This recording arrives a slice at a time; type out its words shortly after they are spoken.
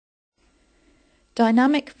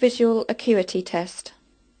Dynamic Visual Acuity Test.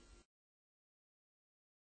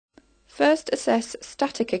 First assess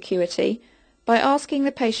static acuity by asking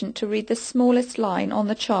the patient to read the smallest line on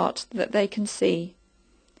the chart that they can see.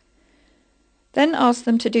 Then ask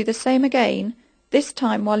them to do the same again, this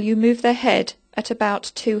time while you move their head at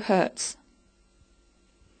about 2 Hz.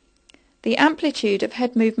 The amplitude of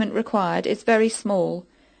head movement required is very small,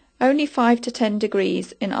 only 5 to 10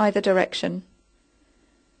 degrees in either direction.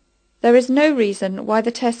 There is no reason why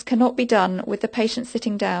the test cannot be done with the patient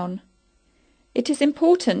sitting down. It is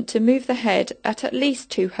important to move the head at least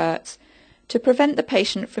 2 Hz to prevent the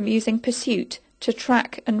patient from using pursuit to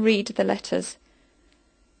track and read the letters.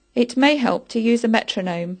 It may help to use a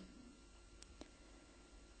metronome.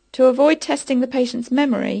 To avoid testing the patient's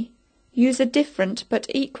memory, use a different but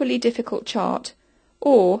equally difficult chart,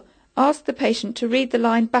 or ask the patient to read the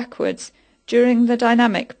line backwards during the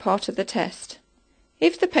dynamic part of the test.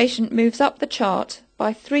 If the patient moves up the chart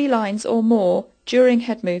by 3 lines or more during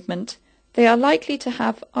head movement, they are likely to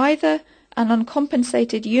have either an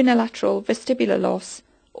uncompensated unilateral vestibular loss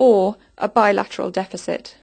or a bilateral deficit.